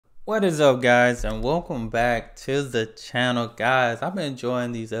What is up, guys, and welcome back to the channel. Guys, I've been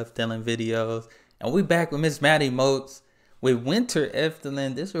enjoying these Efteling videos, and we back with Miss Maddie Moate with Winter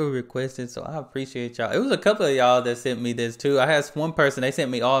Efteling. This was requested, so I appreciate y'all. It was a couple of y'all that sent me this too. I had one person, they sent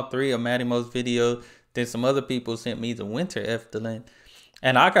me all three of Maddie Moate's videos. Then some other people sent me the Winter Efteling,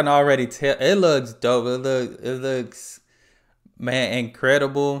 and I can already tell it looks dope. It looks, man,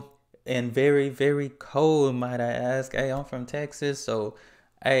 incredible and very, very cold, might I ask. Hey, I'm from Texas, so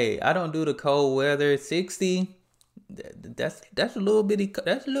hey, I don't do the cold weather. 60, that's a little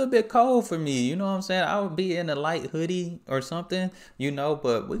bit cold for me. You know what I'm saying? I would be in a light hoodie or something,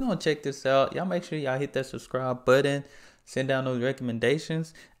 but we're gonna check this out. Y'all make sure y'all hit that subscribe button, send down those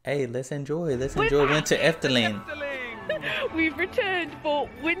recommendations. Hey, let's enjoy Winter Efteling. We've returned for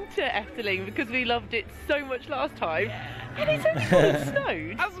Winter Efteling because we loved it so much last time. And it's only gone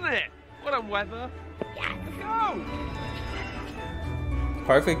snowed. Hasn't it? What a weather. Yes. Go!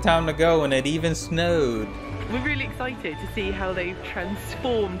 Perfect time to go, and it even snowed. We're really excited to see how they've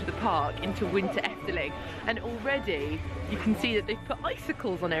transformed the park into Winter Efteling. And already you can see that they've put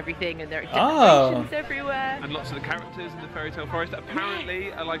icicles on everything and there are decorations everywhere. And lots of the characters in the fairy tale forest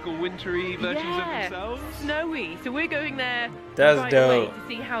apparently are like all wintry versions of themselves. Snowy. So we're going there That's dope. away to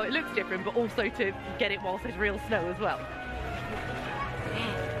see how it looks different, but also to get it whilst there's real snow as well.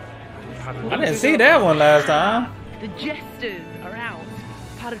 I didn't see that one last time. The jesters are out.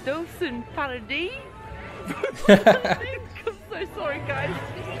 Pardoes and pardijn. I'm so sorry, guys.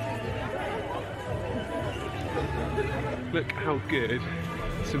 Look how good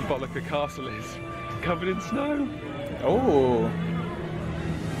Symbolica Castle is. Covered in snow. Oh.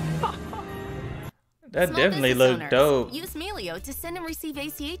 That Small definitely business looked owners, dope. Use Melio to send and receive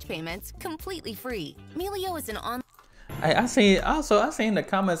ACH payments completely free. Melio is an online. I seen the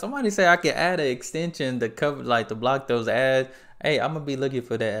comments. Somebody say I could add an extension to cover, like, to block those ads. Hey, I'm gonna be looking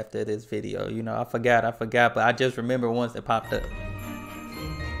for that after this video. I forgot, but I just remember once it popped up.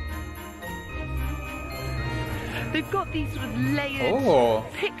 They've got these sort of layered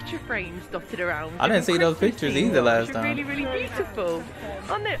picture frames dotted around. I didn't see those pictures either last time. Really, really beautiful.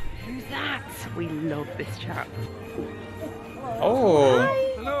 Aren't they? Who's that? We love this chap. Oh.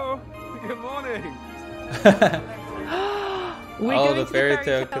 Hi. Hello. Good morning. We're Oh, going the to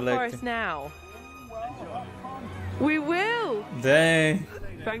fairytale forest collector. now. We will. Dang.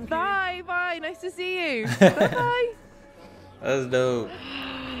 Thank you. Bye, bye. Nice to see you. Bye. That's dope. I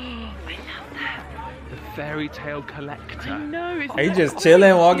love that. The fairy tale collector. I know. It's Are you just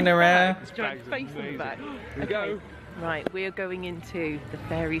chilling, walking around? Giant face on the back. Here we go. Right, we are going into the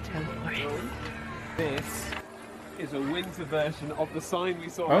fairy tale forest. This is a winter version of the sign we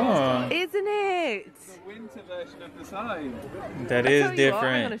saw last Oh, time. Isn't it? The winter version of the sign. that Tell is you what,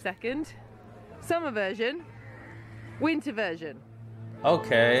 hang on a different. second. Summer version, winter version,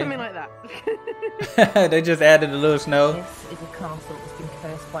 Okay. something like that. They just added a little snow. This is a castle that's been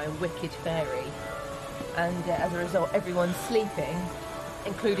cursed by a wicked fairy, and as a result, everyone's sleeping,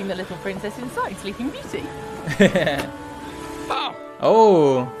 including the little princess inside, Sleeping Beauty. Oh,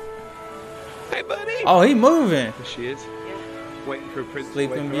 Oh. hey buddy. Oh, he moving. There she is. Waiting for a prince to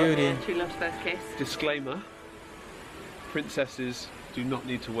Sleeping wake her up. Beauty. True love's first kiss. Disclaimer. Princesses do not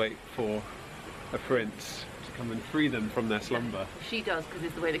need to wait for a prince to come and free them from their slumber. She does because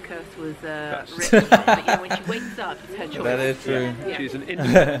it's the way the curse was That's- written. But yeah, when she wakes up, it's her choice. That is true. Yeah. She's an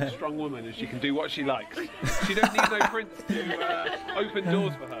independent, strong woman and she can do what she likes. She don't need no prince to open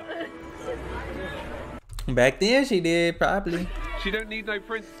doors for her. Back then she did, probably. She don't need no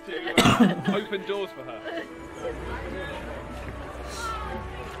prince to open doors for her.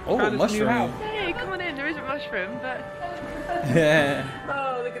 Oh, Found us a new mushroom. house. Hey, come on in. There isn't mushroom, but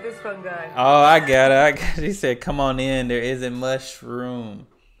Oh, look at this fun guy. Oh, I got it. She said, "Come on in. There isn't mushroom."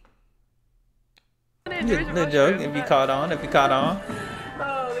 come on in. There isn't The mushroom. joke. If you caught on.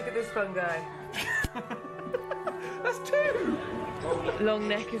 Oh, look at this fun guy. That's two! Long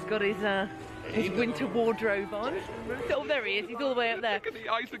neck has got his winter wardrobe on. Oh, there he is. He's all the way up there. Look at the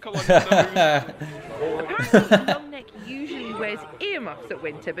icicle on his nose. Apparently, Long neck usually wears earmuffs at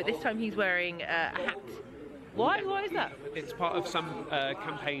winter, but this time he's wearing a hat. Why? Why is that? It's part of some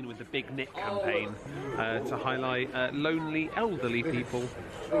campaign with the Big Nick campaign to highlight lonely elderly people,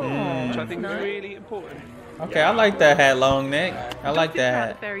 which I think is really important. Okay, I like that hat, long neck. I like Dotted that throughout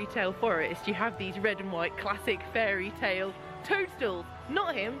hat. the fairy tale forest, you have these red and white classic fairy tale toadstools.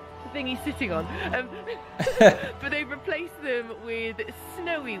 Not him, the thing he's sitting on. But they've replaced them with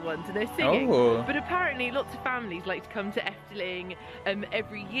snowy ones and they're singing. Oh. But apparently lots of families like to come to Efteling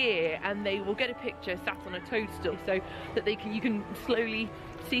every year and they will get a picture sat on a toadstool so that you can slowly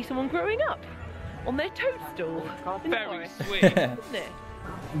see someone growing up on their toadstool. in the Very forest, sweet. isn't it?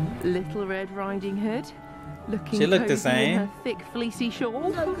 Little Red Riding Hood. Looking She looked the cozy in same. her thick fleecy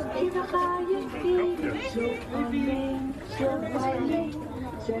shawl.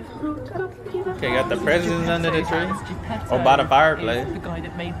 Okay, got the presents under the tree. Geppetto Or by the fireplace. is the guy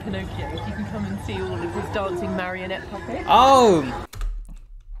that made Pinocchio. You can come and see all of his dancing marionette puppets. Oh!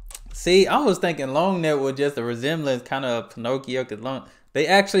 See, I was thinking Longneck was just a resemblance kind of Pinocchio. Cause they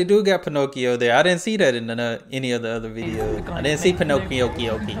actually do got Pinocchio there. I didn't see that in any of the other videos. I didn't see Pinocchio.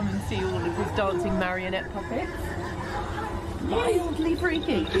 You can come and see all of his dancing marionette puppets. Wildly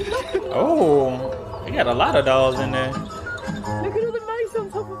freaky. Oh, they got a lot of dolls in there. Look at all the mice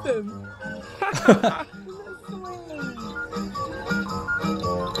on top of them.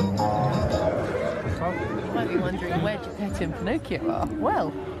 You might be wondering where Geppetto and Pinocchio are.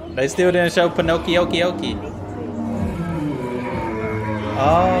 Well, They still didn't show Pinocchio.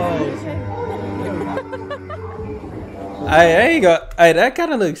 Oh. Hey, there you go. Hey, that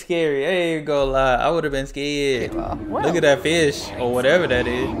kind of looks scary. I ain't gonna lie. I would have been scared. well. Look at that fish or whatever that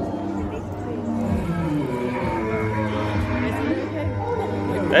is.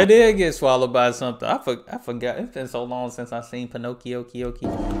 They did get swallowed by something. I forgot. It's been so long since I seen Pinocchio.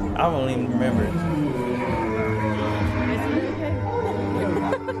 I don't even remember.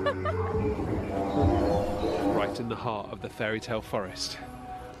 Right in the heart of the fairy tale forest,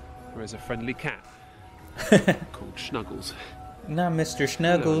 there is a friendly cat called Snuggles. Not Mr.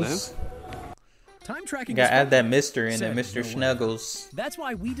 Snuggles. Time tracking. Gotta is add that fun. Mr. in there, Said Mr. no one. Snuggles. That's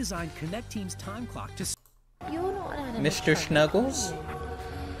why we designed Connect Team's time clock to. Mr. Snuggles?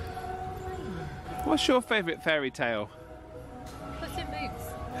 What's your favourite fairy tale? Puss in Boots.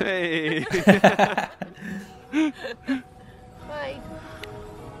 Hey! Bye.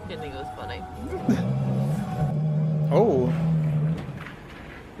 Didn't think it was funny. Oh.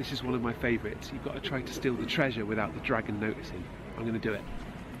 This is one of my favourites. You've got to try to steal the treasure without the dragon noticing. I'm going to do it.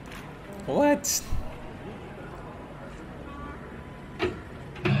 What?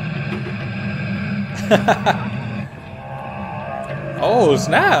 Oh,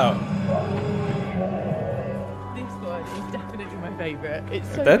 snap. This one is definitely my favourite. It's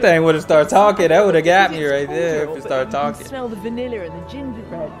so That good. thing would have started talking. That would have got me It's right there if cordial, it but started you talking. can smell the vanilla and the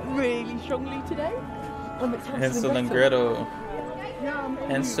gingerbread really strongly today. On the Hansel and Gretel.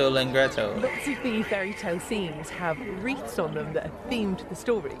 Hansel and Gretel. Lots of the fairy tale scenes have wreaths on them that are themed to the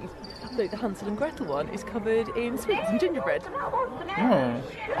stories. So the Hansel and Gretel one is covered in sweets and gingerbread. Hmm.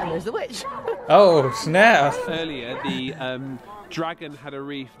 And there's the witch. Oh, snap. Earlier, the dragon had a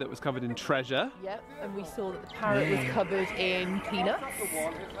wreath that was covered in treasure. Yep, and we saw that the parrot was covered in peanuts.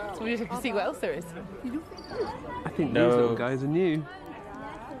 So we just have to see what else there is. I think No. these little guys are new.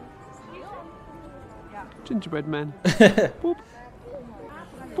 Gingerbread men. Boop.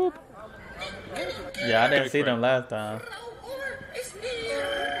 Boop. Yeah, I didn't Go see for them it. last time.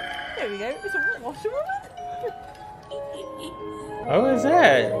 There we go. It's a washerwoman. Oh, is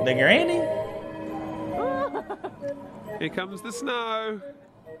that? The granny? Here comes the snow.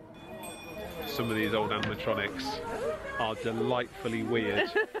 Some of these old animatronics are delightfully weird.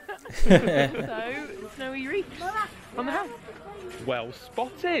 So, snowy wreath on the house. Well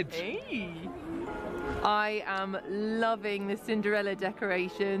spotted. Hey. I am loving the Cinderella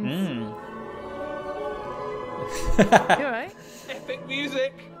decorations. Mm. You alright? Epic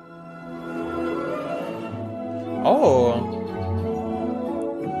music. Oh.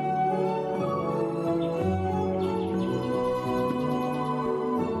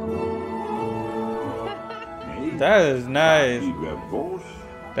 That is nice.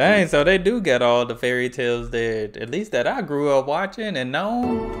 Dang, so they do get all the fairy tales there, at least that I grew up watching and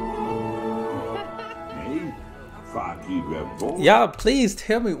known. Y'all, please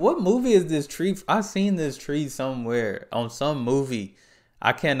tell me, what movie is this tree? I've seen this tree somewhere on some movie.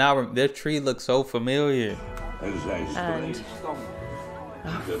 I cannot remember. This tree looks so familiar. And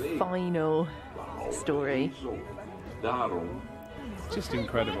our final story. Just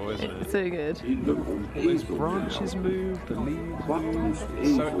incredible, isn't it? It's so good. All those branches move, the leaves move.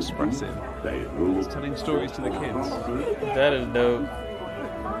 It's so expressive. It's telling stories to the kids. That is dope.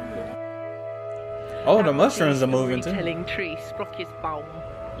 Oh, the mushrooms are moving too. Storytelling tree, sprookjesboom.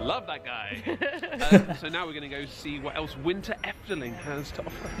 Love that guy. So now we're going to go see what else Winter Efteling has to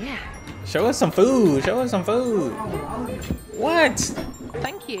offer. Yeah. Show us some food. Show us some food. What?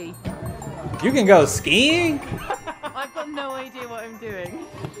 Thank you. You can go skiing? I've got no idea what I'm doing.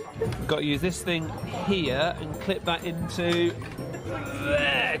 Got to use this thing here and clip that into...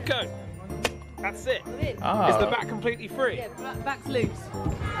 There, go. That's it. Oh. Is the back completely free? Yeah, back's loose.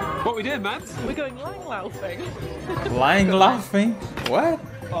 What we doing, Mads? We're going langlaufing. Langlaufing? What?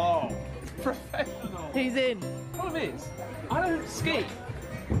 Oh, professional. He's in. Problem is, I don't ski.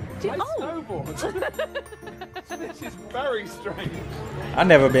 Snowboard. This is very strange. I've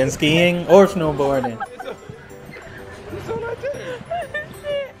never been skiing or snowboarding. That's all I do.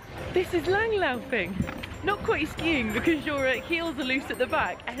 This is langlaufing. Not quite skiing because your heels are loose at the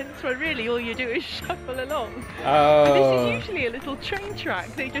back, hence why really all you do is shuffle along. Oh. This is usually a little train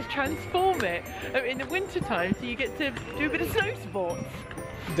track. They just transform it in the winter time, so you get to do a bit of snow sports.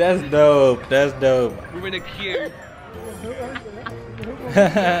 That's dope. That's dope. We're in a queue. We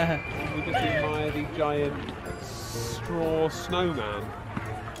just admire the giant straw snowman.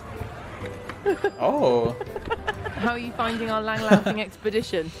 Oh. How are you finding our langlaufing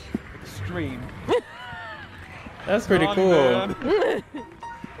expedition? Extreme. That's pretty Come on, cool. man.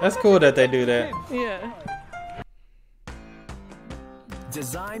 That's cool that they do that. Yeah.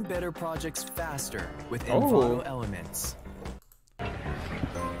 Design better projects faster with Oh. Envato elements.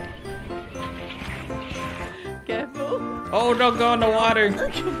 Careful. Oh, don't go in the water.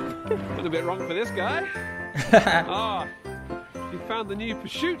 Went a bit wrong for this guy. Ah, you found the new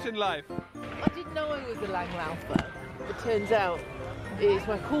pursuit in life. I didn't know I was a langlaufer. It turns out it's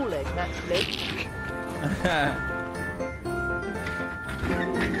my calling, actually. I'll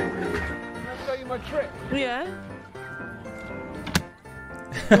show you my trick. Yeah.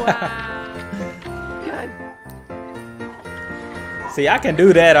 Wow. Good. See, I can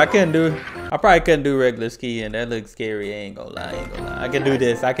do that. I probably couldn't do regular skiing. That looks scary. I ain't gonna lie. I can do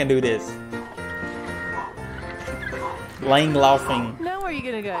this. Langlaufing. Now where are you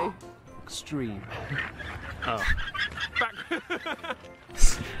gonna go? Extreme. Oh.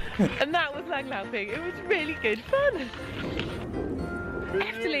 And that was langlaufing. It was really good fun.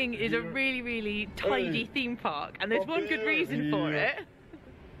 Efteling is a really, really tidy theme park, and there's one good reason for it.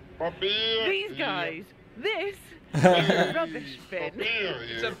 These guys. This is a rubbish bin.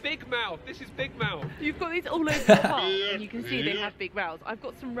 It's a big mouth. This is big mouth. You've got these all over the park, and you can see they have big mouths. I've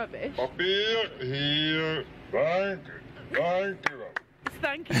got some rubbish.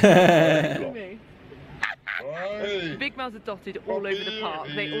 Thank you. For me. Big mouths are dotted all over the park.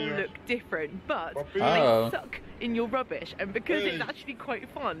 They all look different, but they suck in your rubbish. And because it's actually quite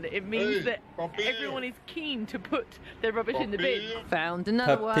fun, it means that everyone is keen to put their rubbish in the bin. Found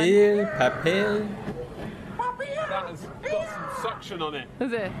another one. Papil. That has got some suction on it.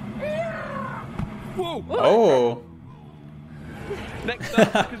 Is it? Whoa! Oh. Next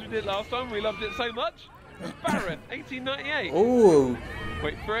up, because we did it last time, we loved it so much. Barrett, 1898. Ooh.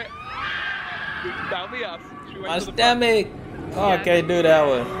 Wait for it. That'll be us. Should we wait My for the stomach. Oh, I can't do that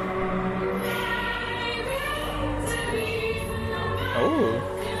one. Oh.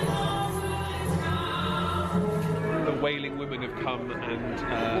 The Wailing Women have come and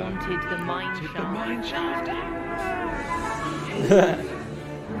Wanted the mine shaft.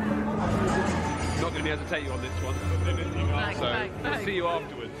 Not going to be able to take you on this one. So we'll see you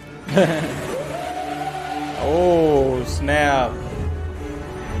afterwards. Oh, snap.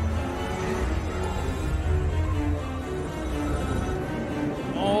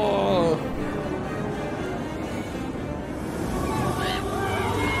 Oh.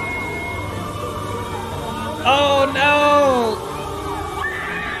 Oh no.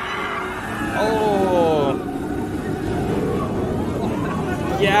 Oh.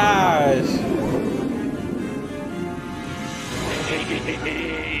 Gosh.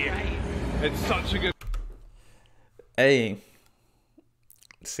 It's such a good. Hey.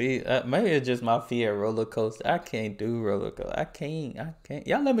 See, maybe it's just my fear of roller coaster. I can't do roller coaster. I can't.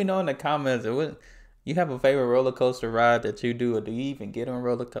 Y'all let me know in the comments. You have a favorite roller coaster ride that you do, or do you even get on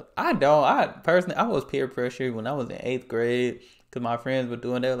roller coaster? I don't. I was peer pressured when I was in 8th grade because my friends were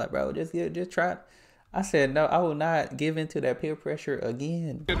doing. They were like, bro, just try it. I said, no, I will not give into that peer pressure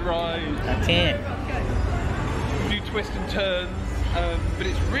again. Good ride. I can't. A few twists and turns, but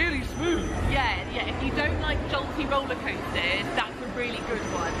it's really smooth. Yeah. If you don't like jolty roller coasters, that's a really good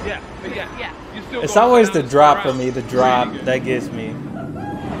one. Yeah. You still It's got always to the drop for around. me. The drop Really good. that gets me.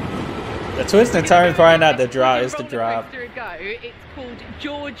 The twist and turn probably not the drop. It's the drop. It's called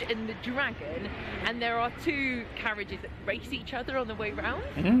George and the Dragon, and there are two carriages that race each other on the way round.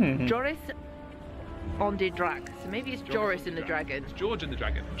 Mm-hmm. Joris on the draak. So maybe it's Joris and the Dragon. It's George and the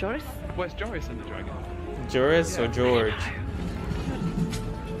Dragon. Joris? Where's Joris and the Dragon? Joris or George?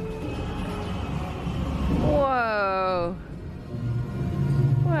 Whoa.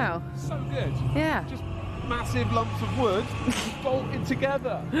 Wow. So good. Yeah. Just massive lumps of wood bolted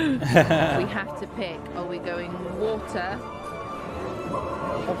together. We have to pick. Are we going water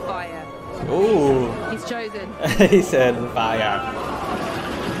or fire? Ooh. He's chosen. He said fire.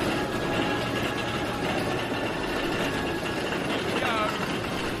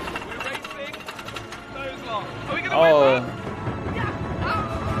 We're racing. Those lot. Are we going to Oh. win that?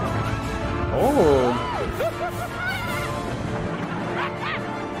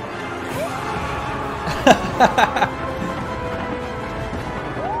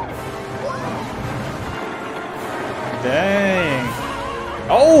 Dang.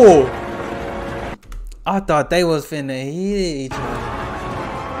 Oh! I thought they was finna hit each other.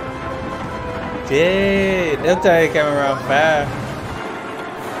 Dang. They'll tell you coming around fast.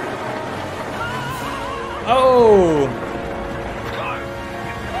 Oh!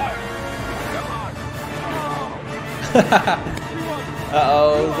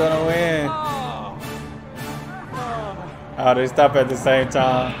 Uh-oh, who's gonna win? Oh, they stop at the same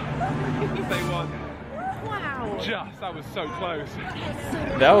time. They won. Wow. That was so close.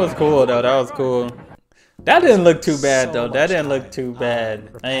 That was cool though, that was cool. That didn't look too bad though, that didn't look too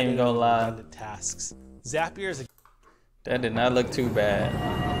bad. I ain't even gonna lie. Tasks. Zapier is a That did not look too bad.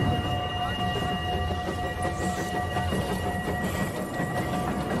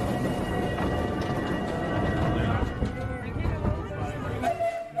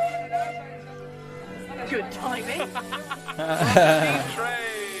 Good timing. Train.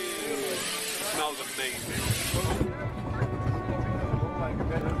 Smells amazing.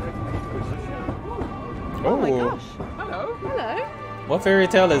 Oh my Oh, gosh. Hello. Hello. what fairy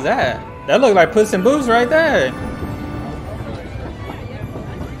tale is that? That looked like Puss in Boots right there.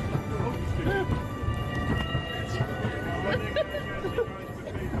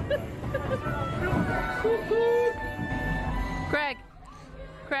 Craig.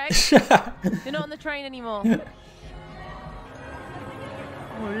 Craig, you're not on the train anymore.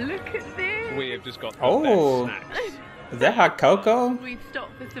 Oh, look at this. We have just got the Oh. best snacks. Is that hot cocoa? We've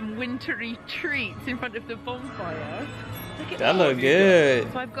stopped for some wintry treats in front of the bonfire. Look at That this. look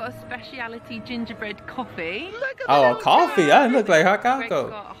good. So I've got a speciality gingerbread coffee. Look at the Oh, a little coffee. jug. That look like hot Greg's cocoa.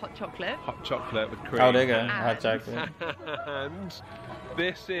 got a hot chocolate. Hot chocolate with cream. Oh, they got hot chocolate. And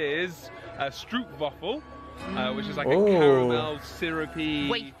this is a stroopwafel, which is like Ooh. a caramel syrupy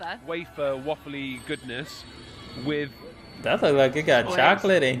Wafer. waffly goodness with That look like it got Wait,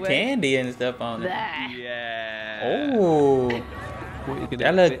 chocolate and wait. candy and stuff on it. There. yeah. Oh, What are you That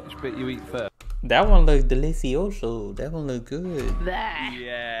gonna look- which bit you eat first? that one look delicioso. That one look good. There.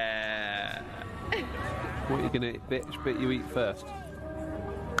 Yeah. What are you gonna which bit you eat first?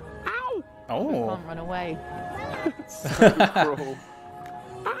 Ow! Oh, Can't run away. Cruel.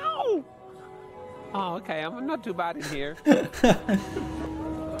 Ow! Oh, okay. I'm not too bad in here.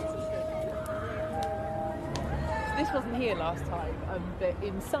 This wasn't here last time, but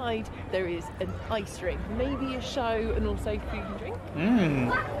inside there is an ice rink, maybe a show, and also food and drink. mm.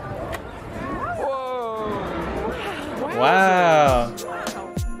 Whoa! Wow.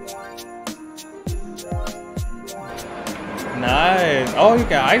 Nice. Oh, you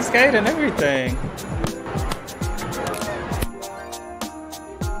got ice skate and everything.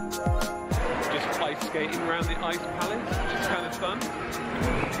 Just play skating around the ice palace, which is kind of fun.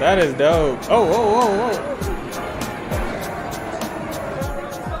 That is dope. Oh, whoa, whoa, whoa.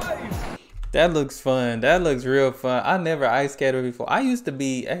 That looks fun. That looks real fun. I never ice skated before. I used to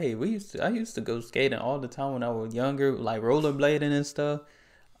be, I used to go skating all the time when I was younger, like rollerblading and stuff.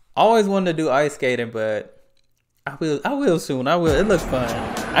 I always wanted to do ice skating, but I will soon. I will. It looks fun.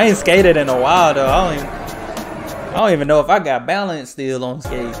 I ain't skated in a while though. I don't even know if I got balance still on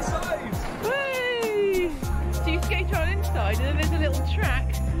skates. Hey! So you skate around inside, and then there's a little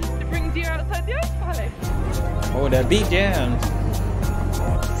track that brings you outside the ice palace. Oh, that beat jams.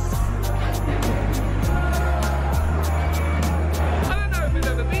 I don't know if we've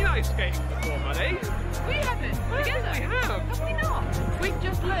ever been ice skating before, Maddie. We haven't. Together. We have. Have we not? We've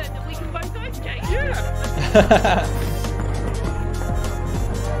just learned that we can both ice skate. Yeah.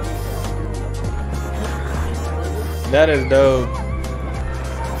 That is dope.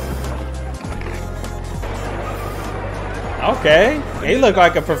 Okay, he look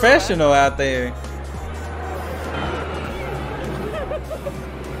like a professional out there.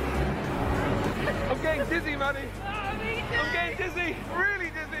 I'm getting dizzy, Maddie. I'm getting dizzy.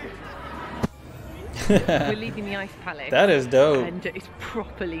 Really dizzy. We're leaving the ice palace. That is dope. And it's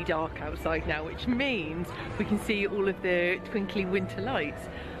properly dark outside now, which means we can see all of the twinkly winter lights,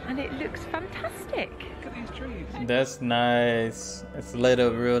 and it looks fantastic. Look at these trees. That's nice. It's lit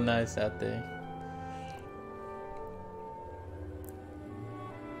up real nice out there.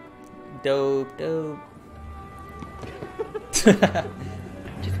 Dope, dope.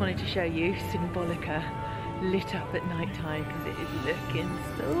 Just wanted to show you symbolica lit up at night time because it is looking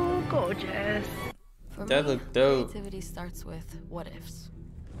so gorgeous. For That me, look dope. creativity starts with what ifs.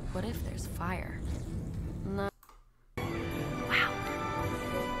 What if there's fire? No.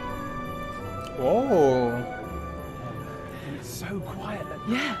 Whoa. And it's so quiet.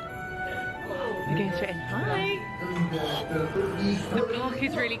 Yeah. We're going straight in. Hi! The park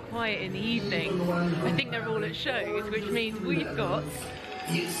is really quiet in the evenings. I think they're all at shows, which means we've got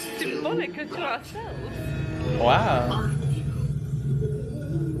symbolica to ourselves. Wow.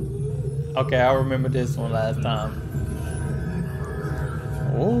 Okay, I remember this one last time.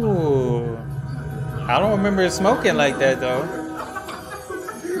 Ooh. I don't remember it smoking like that though.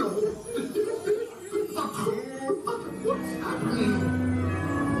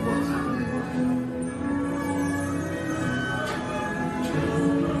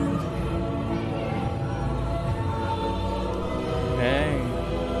 Dang.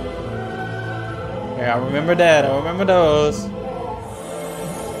 Yeah, I remember that. I remember those.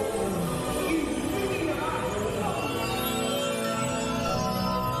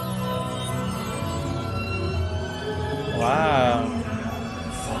 Wow.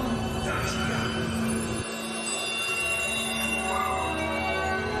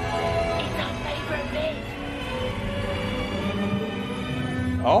 It's our favourite bit.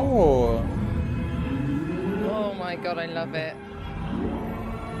 Oh. Oh my god, I love it.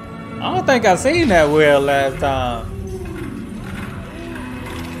 I don't think I seen that wheel last time.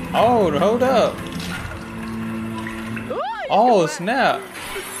 Oh, hold up. Oh, snap.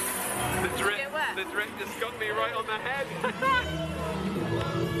 The drip just got me right on the head.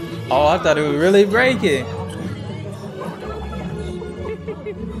 Oh, I thought it was really breaking.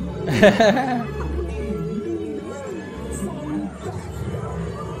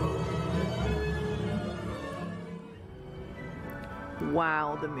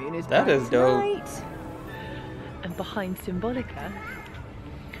 Wow, the moon is That is dope. bright. And behind Symbolica,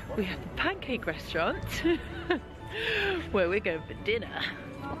 we have the pancake restaurant, where we're going for dinner.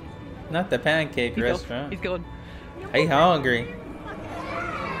 Not the pancake restaurant. He's gone. Hey, hungry.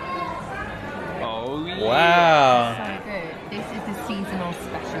 Oh yeah. Wow. So good. This is the seasonal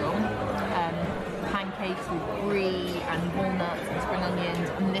special. Pancakes with brie and walnuts and spring onions.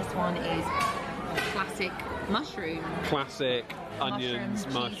 And this one is classic mushroom. Classic onions,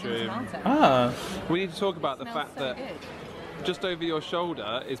 cheese and mushroom. tomato. Ah. We need to talk about the Smells fact so that good. just over your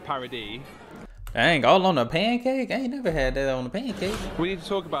shoulder is paradis. Dang, all on a pancake? I ain't never had that on a pancake. We need to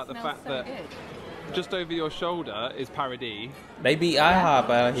talk about the Smells fact so that good. just over your shoulder is paradis, They be IHOP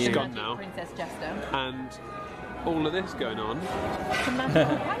out She's here. gone now. Princess Jester. and all of this going on. It's a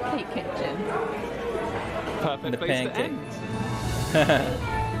magical pancake kitchen. Perfect The place to pancake. end.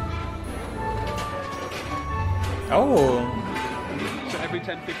 Oh. So every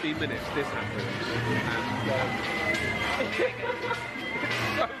 10-15 minutes this happens.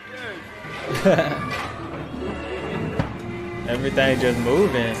 And so good. Everything just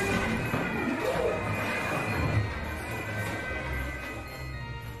moving.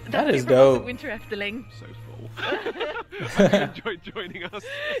 That is That's it from us at dope. Winter Efteling. So full. I hope you enjoyed joining us.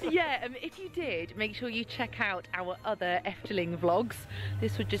 Yeah, if you did, make sure you check out our other Efteling vlogs.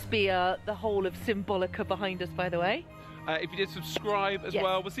 This would just be the whole of Symbolica behind us, by the way. If you did subscribe as Yes.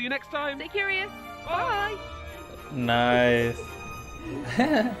 well, we'll see you next time. Stay curious. Bye. Nice.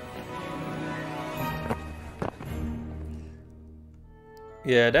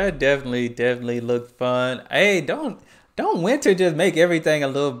 Yeah, that definitely looked fun. Hey, don't winter just make everything a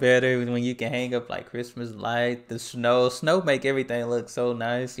little better when you can hang up like Christmas lights, the snow make everything look so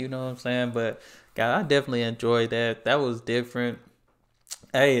nice, you know what I'm saying? But God, I definitely enjoyed that. That was different.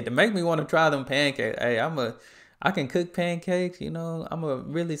 Hey, to make me want to try them pancakes. Hey, I can cook pancakes, you know. I'm an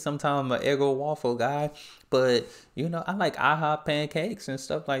Eggo waffle guy, but you know, I like IHOP pancakes and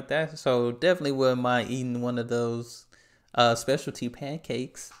stuff like that. So definitely wouldn't mind eating one of those specialty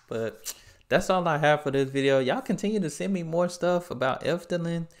pancakes. But that's all I have for this video. Y'all continue to send me more stuff about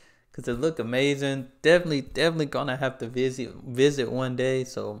Efteling because it look amazing. Definitely gonna have to visit one day.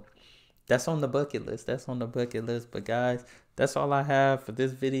 So that's on the bucket list. But guys, that's all I have for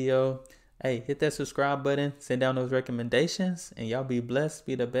this video. Hey, hit that subscribe button, send down those recommendations, and y'all be blessed,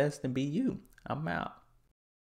 be the best, and be you. I'm out.